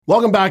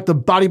Welcome back to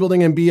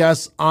Bodybuilding and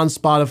BS on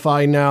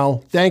Spotify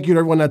now. Thank you to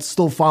everyone that's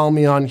still following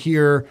me on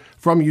here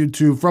from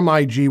YouTube, from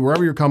IG,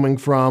 wherever you're coming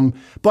from.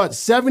 But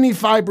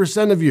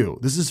 75% of you,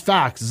 this is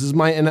facts, this is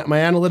my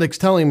analytics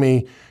telling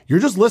me, you're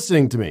just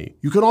listening to me.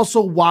 You can also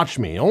watch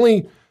me.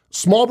 Only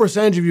small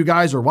percentage of you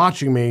guys are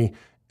watching me,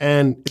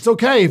 and it's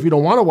okay if you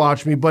don't want to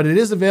watch me, but it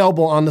is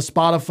available on the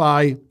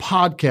Spotify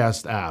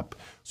podcast app.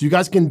 So you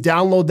guys can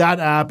download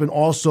that app and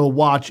also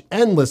watch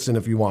and listen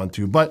if you want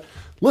to. But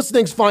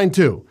listening's fine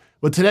too.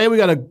 But today we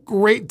got a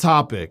great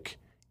topic.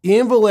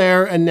 Iain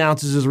Valliere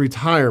announces his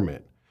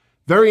retirement.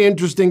 Very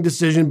interesting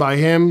decision by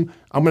him.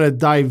 I'm going to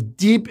dive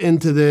deep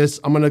into this.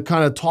 I'm going to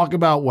kind of talk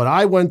about what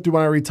I went through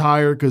when I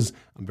retired because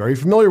I'm very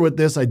familiar with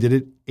this. I did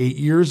it 8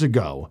 years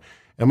ago.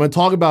 I'm going to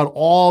talk about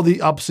all the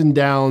ups and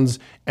downs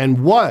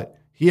and what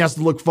he has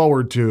to look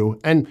forward to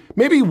and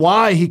maybe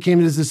why he came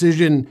to this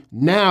decision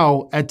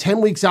now at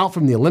 10 weeks out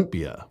from the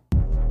Olympia.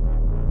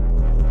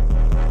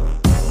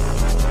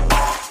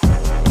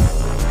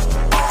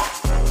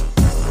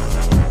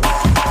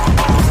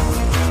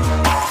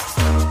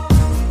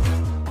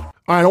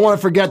 All right, I don't want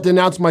to forget to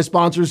announce my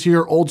sponsors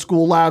here,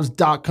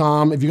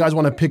 oldschoollabs.com. If you guys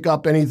want to pick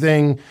up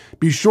anything,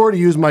 be sure to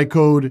use my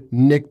code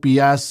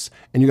NICKBS,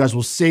 and you guys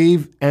will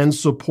save and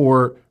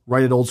support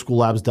right at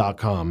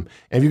oldschoollabs.com.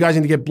 And if you guys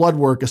need to get blood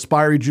work,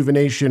 Aspire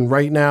Rejuvenation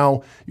right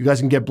now, you guys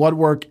can get blood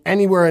work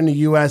anywhere in the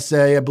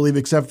USA, I believe,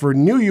 except for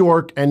New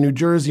York and New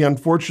Jersey.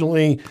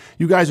 Unfortunately,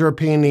 you guys are a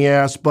pain in the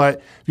ass, but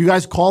if you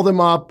guys call them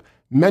up,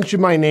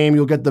 mention my name,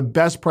 you'll get the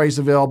best price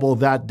available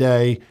that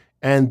day.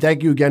 And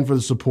thank you again for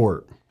the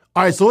support.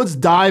 All right, so let's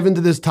dive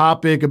into this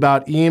topic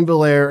about Iain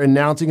Valliere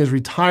announcing his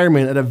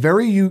retirement at a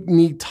very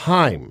unique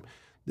time.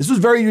 This was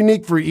very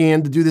unique for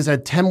Iain to do this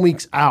at 10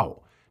 weeks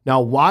out.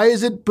 Now, why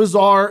is it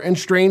bizarre and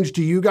strange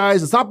to you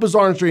guys? It's not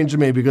bizarre and strange to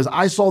me because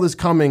I saw this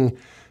coming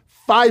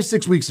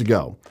 5-6 weeks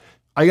ago.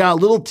 I got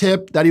a little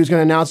tip that he was going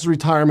to announce his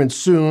retirement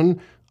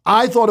soon.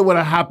 I thought it would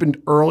have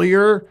happened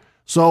earlier.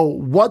 So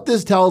what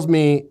this tells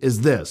me is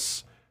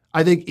this.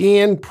 I think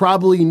Iain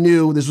probably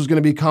knew this was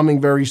going to be coming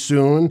very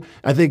soon.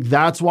 I think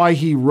that's why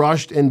he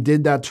rushed and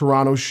did that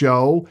Toronto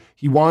show.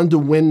 He wanted to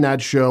win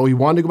that show. He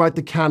wanted to go back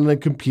to Canada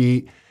and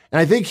compete. And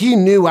I think he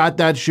knew at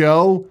that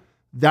show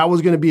that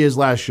was going to be his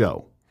last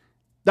show.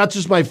 That's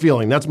just my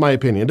feeling. That's my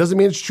opinion. It doesn't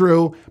mean it's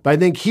true, but I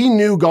think he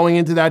knew going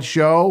into that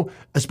show,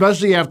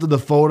 especially after the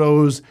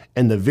photos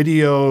and the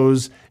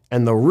videos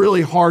and the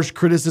really harsh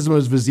criticism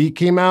of his physique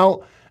came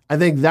out. I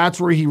think that's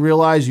where he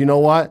realized, you know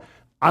what?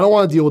 I don't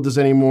want to deal with this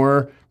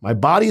anymore. My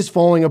body's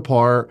falling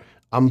apart.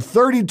 I'm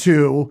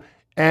 32,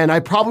 and I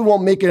probably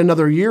won't make it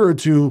another year or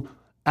two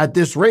at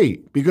this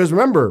rate. Because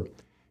remember,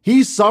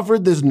 he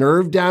suffered this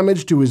nerve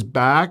damage to his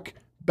back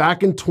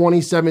in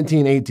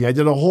 2017-18. I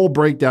did a whole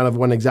breakdown of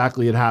when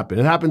exactly it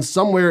happened. It happened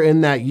somewhere in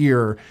that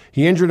year.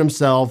 He injured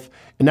himself,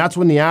 and that's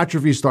when the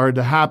atrophy started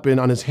to happen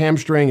on his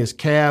hamstring, his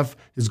calf,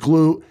 his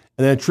glute,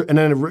 and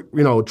then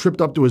it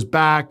tripped up to his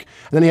back.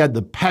 And then he had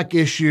the pec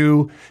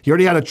issue. He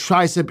already had a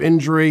tricep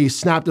injury. He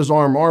snapped his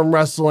arm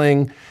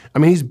wrestling. I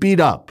mean, he's beat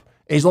up.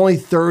 And he's only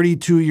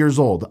 32 years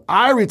old.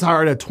 I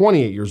retired at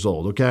 28 years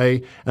old,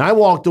 okay? And I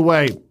walked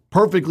away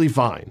perfectly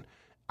fine.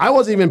 I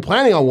wasn't even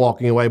planning on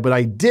walking away, but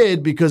I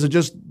did because of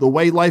just the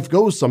way life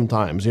goes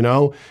sometimes, you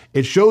know?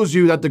 It shows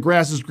you that the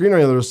grass is greener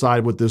on the other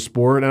side with this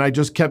sport, and I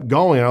just kept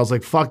going. And I was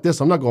like, fuck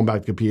this, I'm not going back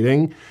to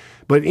competing.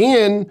 But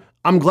Iain,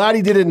 I'm glad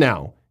he did it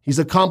now. He's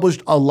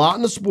accomplished a lot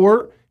in the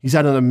sport. He's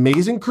had an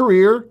amazing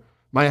career.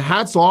 My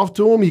hat's off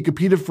to him. He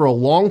competed for a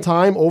long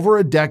time, over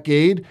a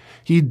decade.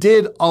 He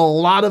did a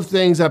lot of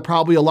things that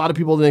probably a lot of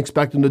people didn't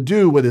expect him to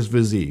do with his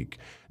physique.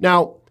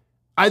 Now,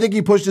 I think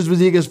he pushed his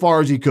physique as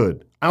far as he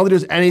could. I don't think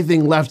there's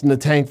anything left in the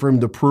tank for him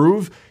to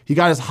prove. He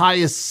got as high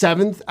as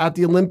 7th at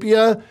the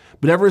Olympia,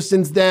 but ever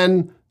since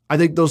then, I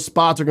think those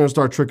spots are going to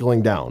start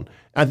trickling down.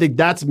 I think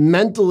that's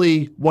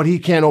mentally what he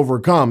can't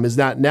overcome, is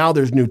that now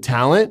there's new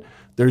talent.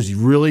 There's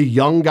really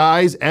young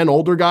guys and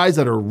older guys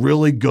that are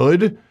really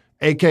good,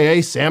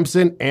 AKA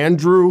Samson,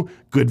 Andrew,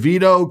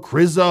 Goodvito,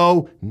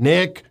 Crizzo,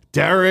 Nick,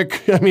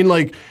 Derek. I mean,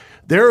 like,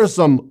 there are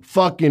some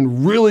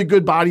fucking really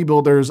good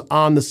bodybuilders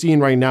on the scene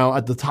right now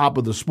at the top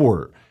of the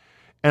sport.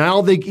 And I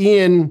don't think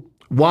Iain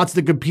wants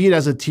to compete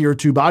as a tier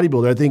 2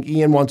 bodybuilder. I think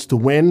Iain wants to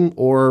win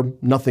or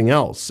nothing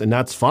else. And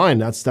that's fine.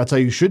 That's how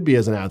you should be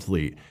as an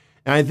athlete.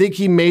 And I think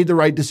he made the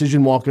right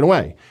decision walking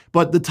away.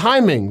 But the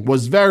timing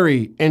was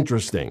very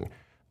interesting.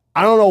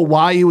 I don't know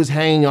why he was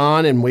hanging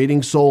on and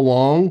waiting so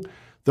long.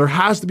 There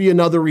has to be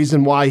another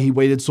reason why he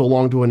waited so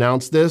long to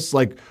announce this.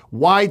 Like,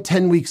 why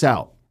 10 weeks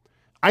out?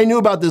 I knew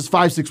about this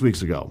 5-6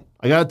 weeks ago.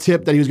 I got a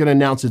tip that he was going to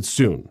announce it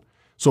soon.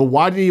 So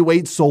why did he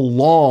wait so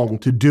long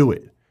to do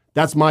it?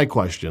 That's my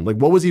question. Like,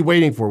 what was he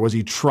waiting for? Was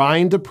he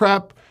trying to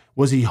prep?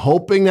 Was he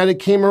hoping that it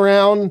came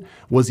around?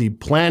 Was he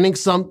planning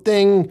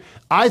something?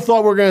 I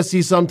thought we were going to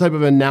see some type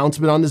of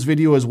announcement on this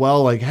video as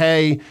well. Like,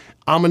 hey,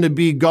 I'm going to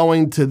be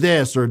going to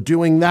this or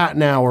doing that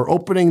now or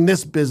opening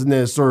this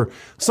business or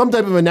some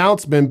type of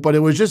announcement. But it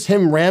was just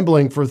him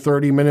rambling for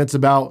 30 minutes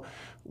about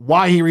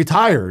why he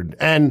retired.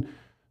 And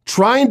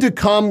trying to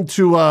come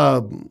to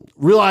a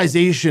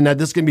realization that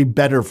this is going to be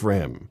better for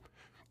him.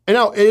 And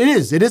now it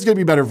is going to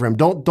be better for him.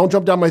 Don't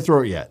jump down my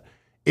throat yet.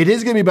 It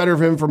is going to be better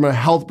for him from a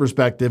health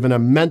perspective and a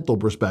mental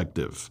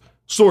perspective,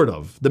 sort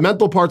of. The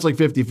mental part's like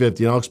 50-50,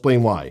 and I'll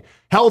explain why.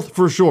 Health,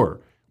 for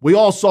sure. We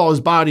all saw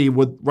his body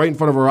with right in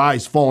front of our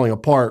eyes falling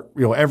apart.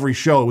 Every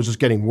show it was just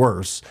getting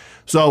worse.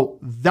 So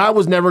that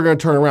was never going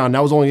to turn around.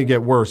 That was only going to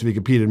get worse if he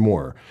competed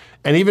more.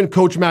 And even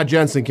Coach Matt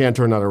Jensen can't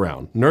turn that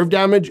around. Nerve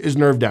damage is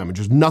nerve damage.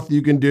 There's nothing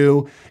you can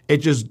do. It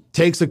just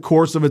takes a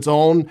course of its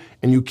own,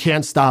 and you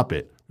can't stop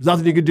it. There's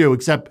nothing you can do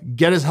except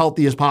get as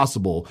healthy as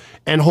possible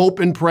and hope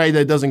and pray that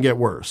it doesn't get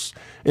worse.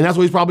 And that's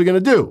what he's probably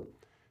going to do.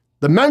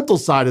 The mental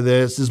side of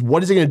this is,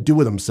 what is he going to do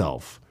with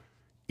himself?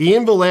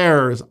 Iain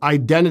Valliere's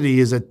identity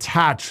is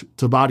attached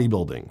to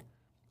bodybuilding.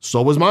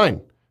 So was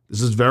mine.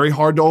 This is very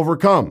hard to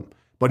overcome.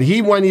 But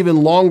he went even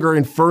longer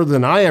and further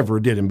than I ever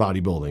did in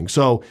bodybuilding.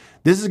 So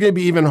this is going to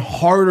be even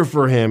harder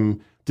for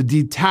him to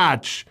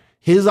detach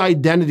his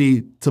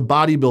identity to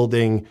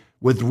bodybuilding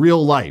with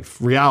real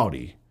life,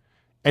 reality.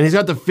 And he's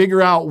got to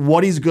figure out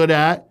what he's good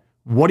at,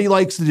 what he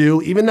likes to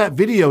do. Even that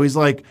video, he's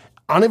like,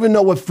 I don't even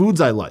know what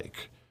foods I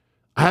like.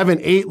 I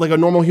haven't ate like a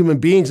normal human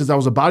being since I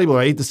was a bodybuilder.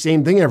 I ate the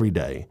same thing every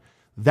day.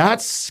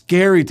 That's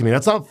scary to me.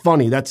 That's not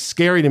funny. That's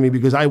scary to me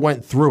because I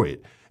went through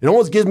it. It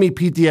almost gives me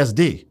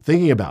PTSD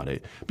thinking about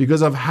it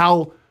because of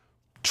how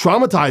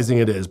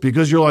traumatizing it is,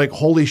 because you're like,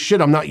 holy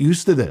shit, I'm not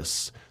used to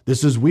this.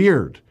 This is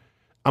weird.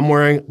 I'm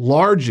wearing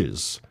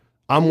larges.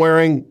 I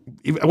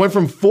went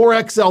from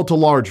 4XL to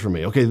large for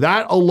me. Okay,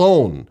 that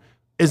alone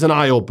is an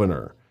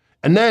eye-opener.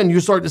 And then you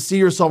start to see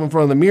yourself in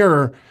front of the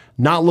mirror,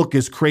 not look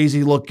as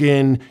crazy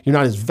looking. You're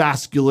not as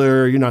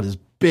vascular. You're not as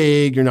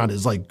big. You're not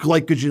as like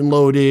glycogen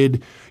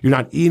loaded. You're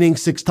not eating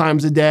 6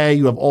 times a day.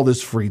 You have all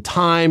this free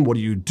time. What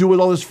do you do with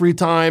all this free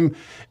time?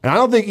 And I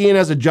don't think Iain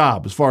has a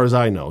job as far as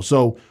I know.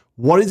 So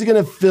what is he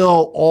going to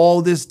fill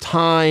all this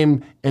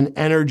time and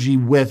energy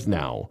with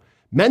now?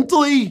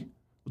 Mentally,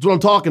 that's what I'm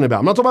talking about.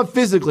 I'm not talking about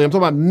physically. I'm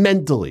talking about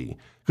mentally.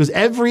 Because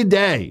every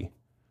day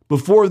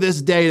before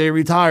this day they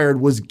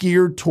retired was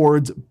geared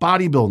towards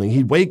bodybuilding.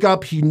 He'd wake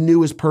up, he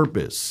knew his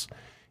purpose.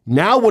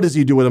 Now what does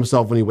he do with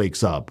himself when he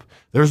wakes up?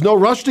 There's no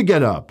rush to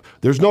get up.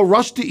 There's no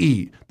rush to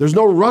eat. There's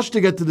no rush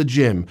to get to the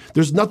gym.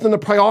 There's nothing to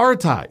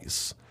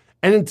prioritize.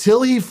 And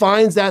until he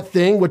finds that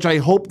thing, which I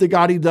hope to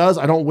God he does,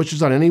 I don't wish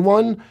this on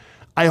anyone,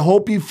 I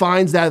hope he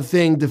finds that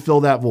thing to fill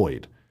that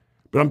void.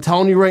 But I'm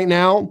telling you right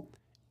now,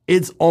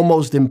 it's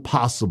almost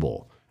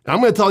impossible. And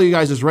I'm going to tell you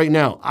guys this right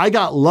now. I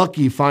got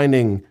lucky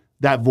finding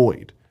that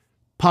void.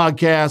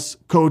 Podcasts,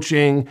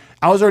 coaching.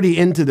 I was already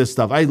into this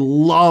stuff. I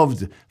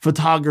loved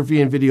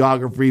photography and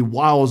videography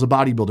while I was a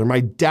bodybuilder. My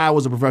dad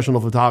was a professional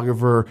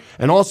photographer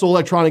and also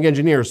electronic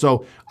engineer.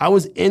 So I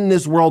was in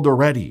this world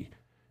already.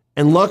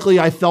 And luckily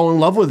I fell in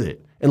love with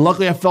it. And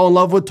luckily I fell in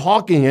love with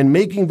talking and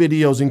making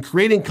videos and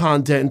creating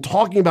content and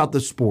talking about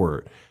the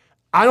sport.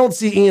 I don't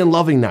see Iain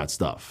loving that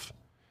stuff.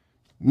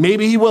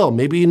 Maybe he will,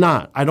 maybe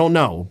not. I don't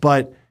know.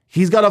 But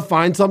he's got to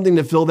find something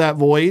to fill that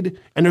void.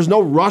 And there's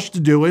no rush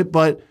to do it,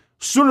 but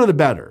sooner the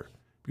better.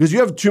 Because you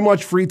have too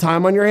much free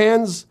time on your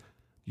hands,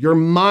 your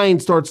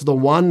mind starts to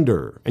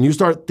wander. And you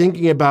start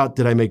thinking about,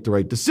 did I make the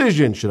right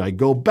decision? Should I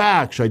go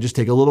back? Should I just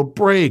take a little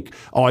break?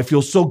 Oh, I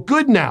feel so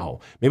good now.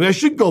 Maybe I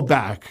should go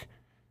back.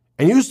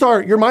 And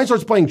your mind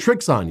starts playing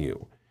tricks on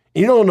you.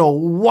 And you don't know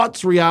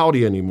what's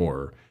reality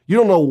anymore. You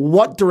don't know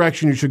what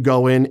direction you should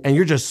go in, and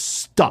you're just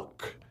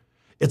stuck.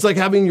 It's like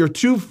having your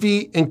 2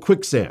 feet in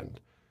quicksand.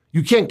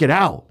 You can't get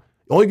out.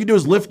 All you can do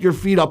is lift your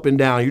feet up and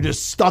down. You're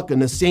just stuck in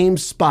the same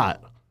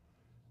spot.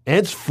 And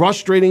it's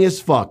frustrating as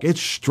fuck.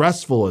 It's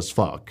stressful as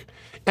fuck.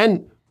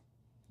 And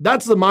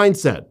that's the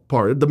mindset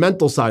part, the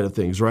mental side of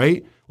things,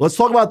 right? Let's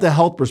talk about the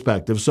health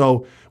perspective.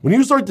 So when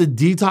you start to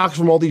detox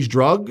from all these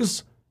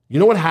drugs, you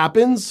know what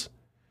happens?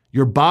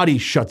 Your body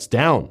shuts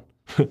down.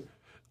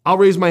 I'll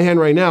raise my hand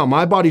right now.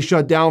 My body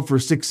shut down for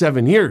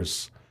 6-7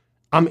 years.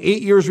 I'm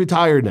 8 years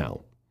retired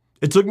now.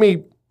 It took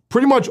me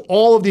pretty much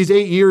all of these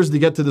 8 years to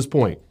get to this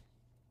point.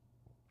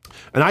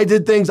 And I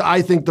did things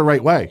I think the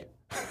right way.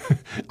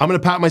 I'm going to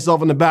pat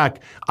myself on the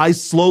back. I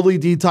slowly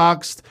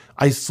detoxed.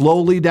 I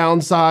slowly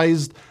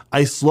downsized.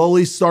 I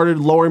slowly started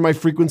lowering my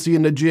frequency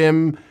in the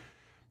gym.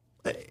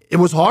 It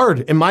was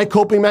hard. And my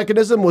coping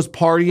mechanism was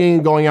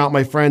partying, going out with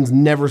my friends,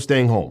 never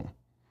staying home.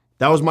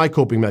 That was my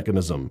coping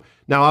mechanism.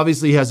 Now,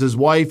 obviously, he has his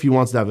wife. He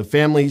wants to have a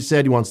family, he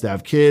said. He wants to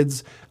have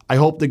kids. I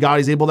hope to God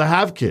he's able to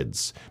have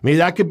kids. Maybe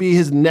that could be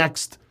his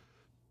next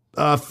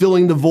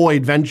filling the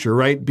void venture,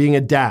 right? Being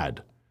a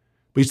dad.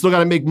 But you still got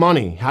to make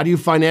money. How do you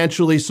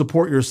financially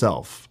support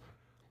yourself?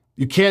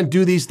 You can't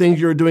do these things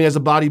you're doing as a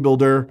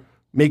bodybuilder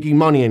making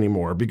money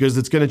anymore because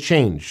it's going to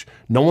change.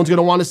 No one's going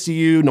to want to see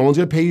you. No one's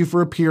going to pay you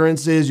for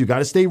appearances. You got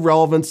to stay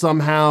relevant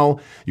somehow.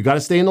 You got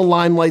to stay in the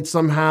limelight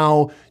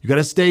somehow. You got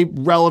to stay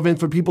relevant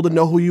for people to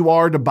know who you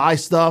are, to buy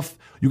stuff.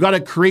 You got to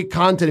create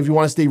content if you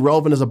want to stay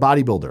relevant as a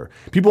bodybuilder.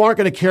 People aren't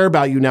going to care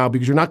about you now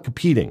because you're not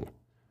competing.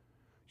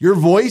 Your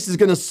voice is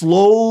going to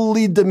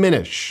slowly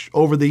diminish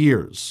over the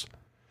years.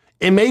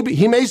 And maybe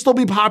he may still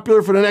be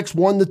popular for the next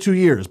 1 to 2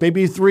 years,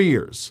 maybe 3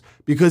 years,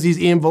 because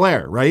he's Iain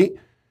Valliere, right?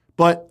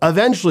 But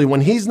eventually,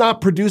 when he's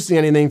not producing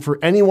anything for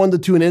anyone to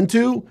tune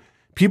into,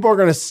 people are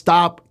going to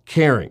stop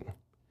caring.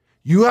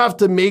 You have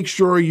to make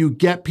sure you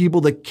get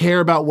people to care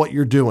about what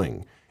you're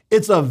doing.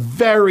 It's a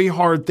very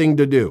hard thing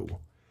to do.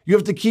 You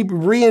have to keep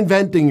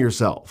reinventing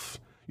yourself.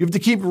 You have to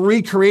keep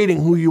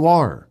recreating who you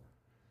are.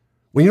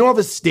 When you don't have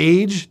a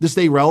stage to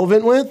stay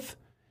relevant with,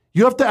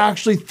 you have to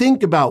actually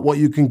think about what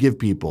you can give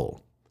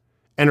people.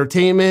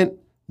 Entertainment,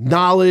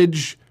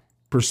 knowledge,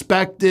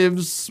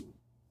 perspectives,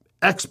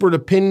 expert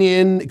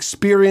opinion,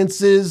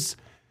 experiences.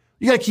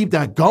 You got to keep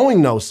that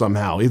going though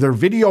somehow, either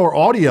video or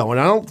audio. And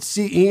I don't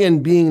see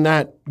Iain being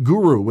that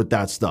guru with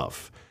that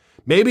stuff.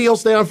 Maybe he'll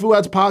stay on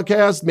Fuad's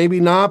podcast, maybe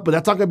not, but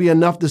that's not going to be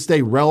enough to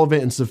stay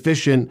relevant and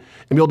sufficient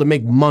and be able to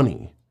make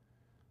money.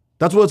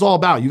 That's what it's all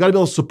about. You got to be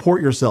able to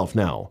support yourself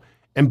now.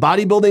 And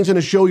bodybuilding's going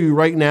to show you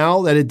right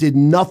now that it did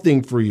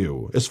nothing for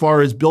you as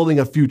far as building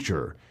a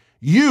future.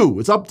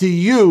 It's up to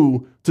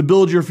you to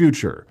build your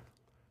future.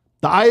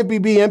 The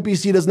IFBB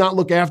NPC does not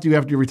look after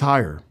you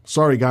retire.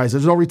 Sorry, guys,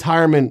 there's no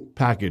retirement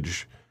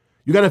package.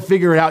 You got to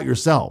figure it out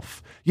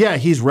yourself. Yeah,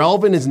 he's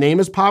relevant. His name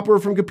is popular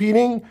from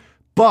competing,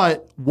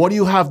 but what do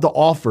you have to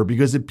offer?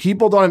 Because if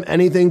people don't have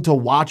anything to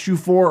watch you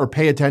for or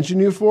pay attention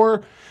to you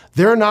for,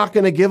 they're not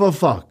going to give a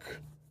fuck.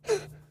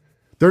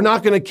 They're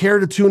not going to care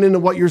to tune into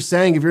what you're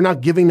saying if you're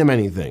not giving them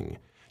anything.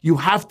 You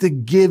have to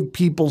give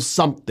people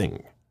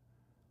something.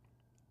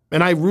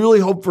 And I really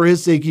hope for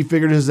his sake he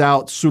figured this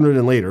out sooner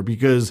than later,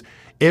 because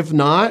if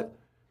not,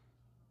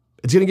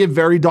 it's going to get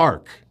very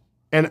dark.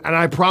 And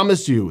I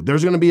promise you,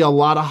 there's going to be a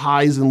lot of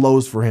highs and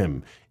lows for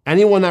him.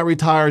 Anyone that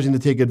retires needs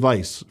to take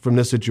advice from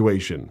this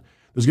situation.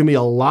 There's going to be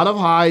a lot of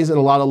highs and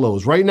a lot of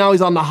lows. Right now,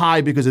 he's on the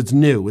high because it's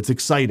new. It's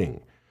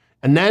exciting.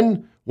 And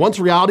then once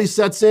reality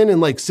sets in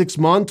like 6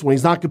 months, when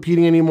he's not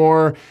competing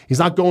anymore, he's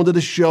not going to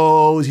the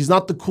shows, he's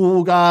not the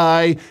cool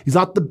guy, he's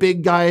not the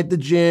big guy at the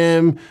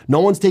gym, no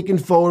one's taking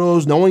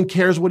photos, no one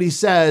cares what he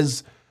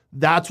says,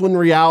 that's when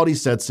reality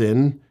sets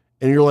in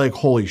and you're like,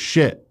 holy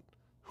shit,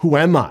 who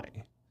am I?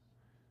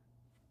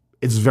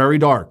 It's very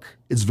dark.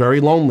 It's very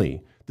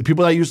lonely. The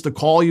people that used to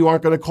call you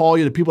aren't going to call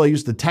you. The people that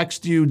used to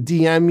text you,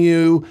 DM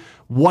you,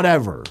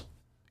 whatever.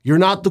 You're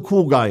not the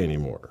cool guy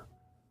anymore.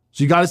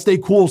 So you got to stay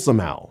cool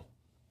somehow.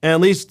 And at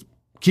least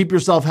keep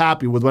yourself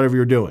happy with whatever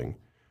you're doing.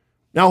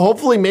 Now,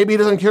 hopefully, maybe he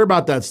doesn't care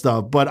about that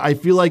stuff, but I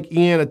feel like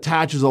Iain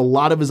attaches a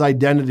lot of his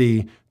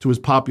identity to his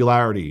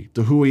popularity,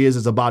 to who he is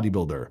as a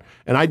bodybuilder.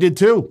 And I did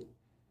too.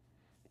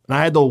 And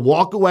I had to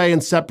walk away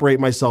and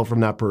separate myself from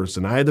that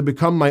person. I had to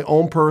become my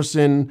own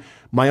person,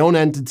 my own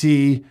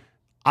entity.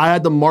 I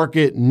had to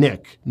market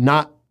Nick,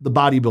 not the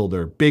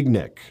bodybuilder, Big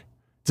Nick.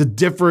 It's a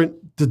different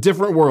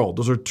world.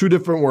 Those are two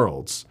different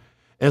worlds.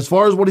 And as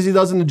far as what he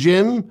does in the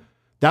gym,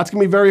 that's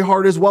going to be very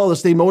hard as well to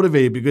stay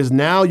motivated, because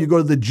now you go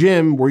to the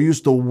gym where you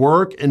used to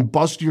work and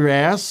bust your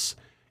ass.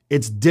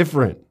 It's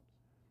different.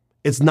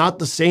 It's not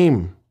the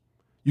same.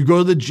 You go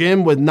to the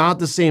gym with not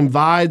the same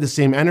vibe, the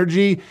same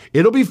energy.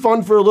 It'll be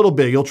fun for a little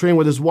bit. He'll train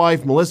with his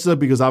wife, Melissa,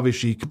 because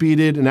obviously she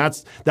competed, and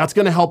that's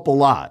going to help a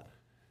lot.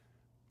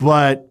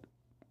 But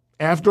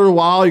after a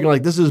while, you're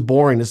like, this is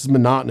boring. This is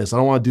monotonous. I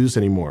don't want to do this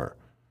anymore.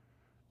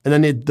 And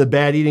then the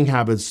bad eating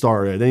habits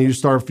started. Then you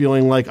start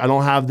feeling like I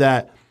don't have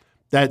that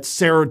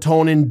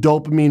serotonin,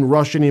 dopamine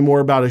rush anymore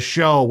about a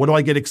show. What do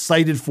I get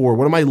excited for?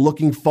 What am I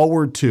looking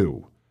forward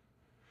to?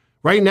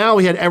 Right now,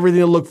 we had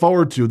everything to look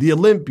forward to. The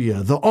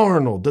Olympia, the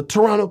Arnold, the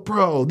Toronto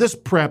Pro, this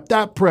prep,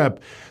 that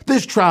prep,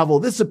 this travel,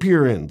 this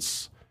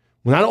appearance.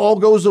 When that all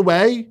goes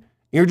away, and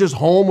you're just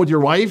home with your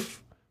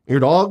wife, and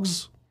your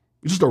dogs,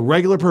 you're just a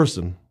regular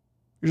person.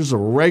 You're just a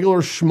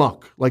regular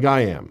schmuck like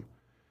I am.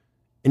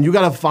 And you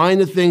got to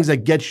find the things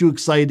that get you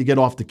excited to get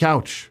off the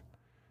couch.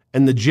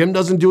 And the gym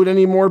doesn't do it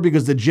anymore,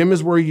 because the gym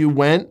is where you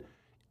went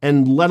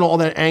and let all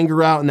that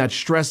anger out and that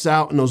stress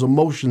out and those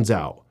emotions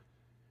out.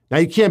 Now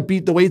you can't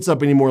beat the weights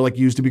up anymore like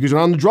you used to, because you're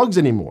not on the drugs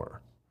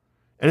anymore.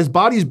 And his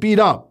body's beat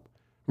up.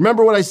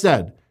 Remember what I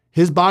said.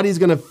 His body's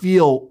going to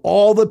feel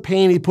all the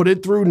pain he put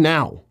it through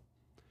now.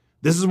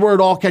 This is where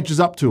it all catches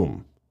up to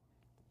him.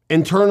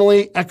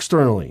 Internally,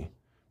 externally.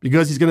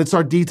 Because he's going to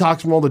start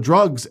detoxing from all the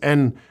drugs.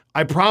 And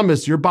I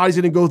promise your body's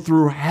going to go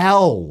through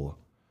hell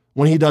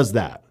when he does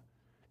that.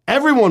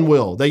 Everyone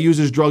will that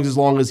uses drugs as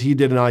long as he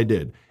did and I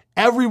did.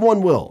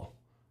 Everyone will.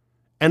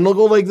 And they'll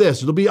go like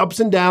this. It'll be ups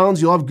and downs.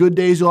 You'll have good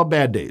days. You'll have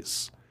bad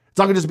days. It's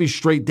not going to just be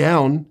straight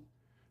down,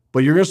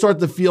 but you're going to start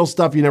to feel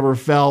stuff you never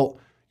felt.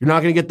 You're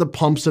not going to get the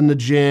pumps in the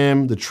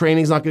gym. The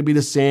training's not going to be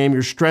the same.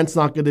 Your strength's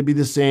not going to be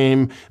the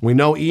same. And we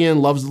know Iain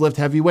loves to lift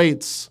heavy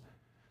weights.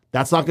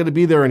 That's not going to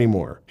be there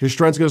anymore. His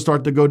strength's going to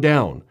start to go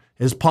down.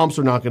 His pumps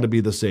are not going to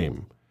be the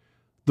same.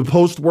 The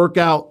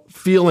post-workout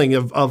feeling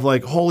of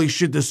like, holy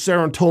shit, this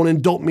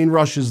serotonin, dopamine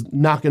rush is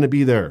not going to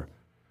be there.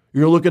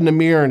 You're going to look in the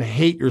mirror and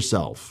hate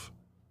yourself.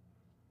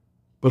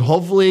 But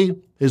hopefully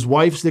his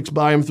wife sticks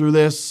by him through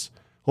this.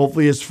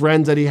 Hopefully his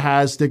friends that he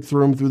has stick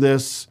through him through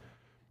this.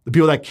 The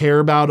people that care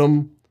about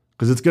him,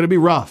 because it's going to be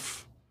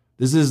rough.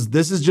 This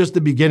is just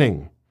the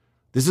beginning.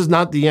 This is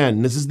not the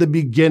end. This is the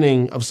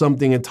beginning of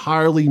something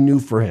entirely new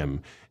for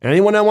him. And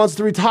anyone that wants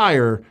to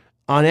retire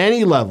on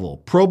any level,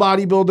 pro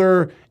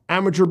bodybuilder,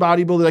 amateur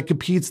bodybuilder that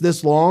competes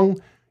this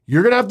long,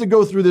 you're going to have to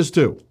go through this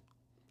too.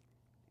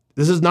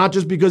 This is not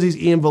just because he's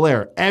Iain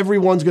Valliere.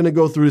 Everyone's going to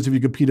go through this if you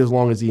compete as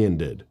long as Iain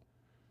did,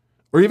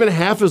 or even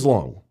half as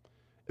long.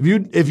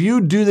 If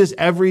you do this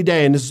every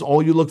day and this is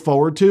all you look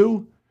forward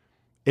to,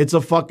 it's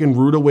a fucking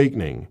rude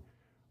awakening.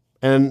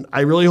 And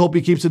I really hope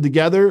he keeps it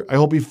together. I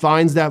hope he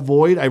finds that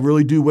void. I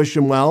really do wish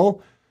him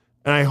well.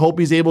 And I hope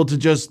he's able to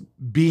just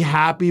be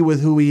happy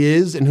with who he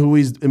is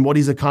and what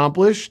he's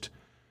accomplished,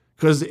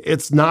 because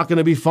it's not going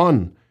to be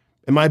fun.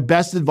 And my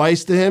best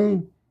advice to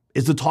him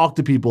is to talk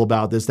to people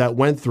about this that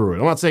went through it.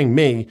 I'm not saying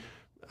me.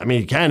 I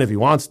mean, he can if he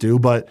wants to,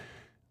 but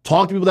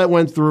talk to people that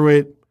went through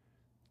it.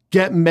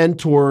 Get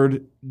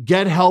mentored.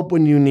 Get help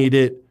when you need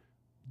it.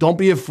 Don't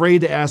be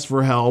afraid to ask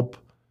for help.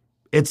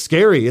 It's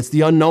scary. It's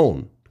the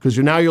unknown. Because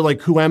you're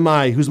like, who am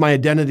I? Who's my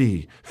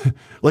identity?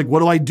 Like, what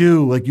do I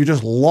do? Like, you're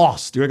just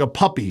lost. You're like a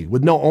puppy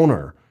with no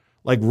owner,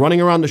 like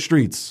running around the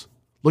streets,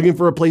 looking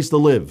for a place to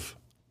live.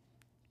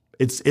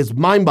 It's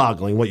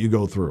mind-boggling what you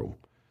go through.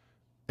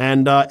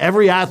 And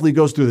every athlete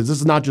goes through this. This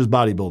is not just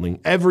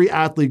bodybuilding. Every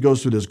athlete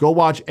goes through this. Go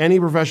watch any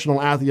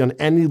professional athlete on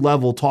any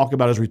level talk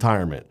about his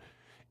retirement.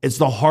 It's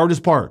the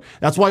hardest part.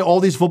 That's why all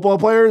these football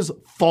players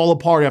fall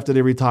apart after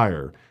they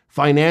retire.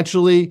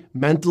 Financially,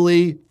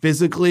 mentally,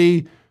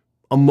 physically,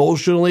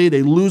 emotionally,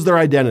 they lose their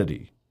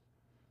identity.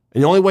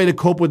 And the only way to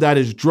cope with that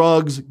is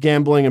drugs,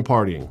 gambling, and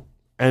partying,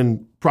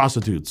 and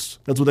prostitutes.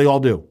 That's what they all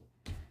do.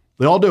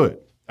 They all do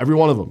it, every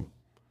one of them.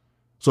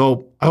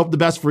 So I hope the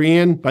best for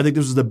Iain. I think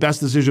this is the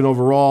best decision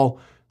overall.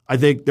 I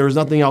think there's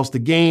nothing else to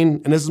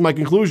gain. And this is my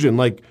conclusion.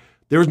 Like,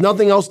 there's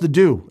nothing else to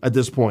do at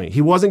this point.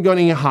 He wasn't going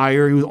to get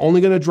higher. He was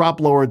only going to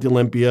drop lower at the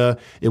Olympia.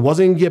 It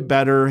wasn't going to get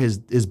better.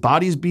 His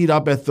body's beat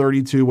up at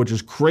 32, which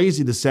is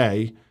crazy to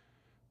say.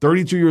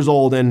 32 years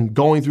old and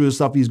going through the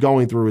stuff he's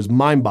going through is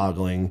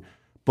mind-boggling,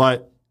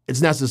 but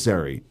it's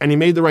necessary. And he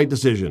made the right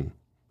decision.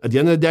 At the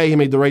end of the day, he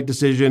made the right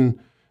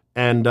decision.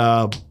 And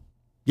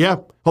yeah,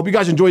 hope you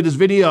guys enjoyed this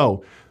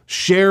video.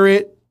 Share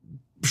it.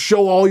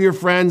 Show all your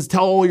friends.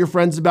 Tell all your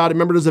friends about it.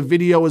 Remember, there's a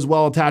video as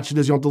well attached to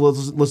this. You don't have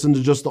to listen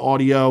to just the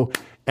audio.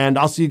 And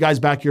I'll see you guys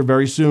back here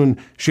very soon.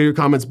 Share your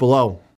comments below.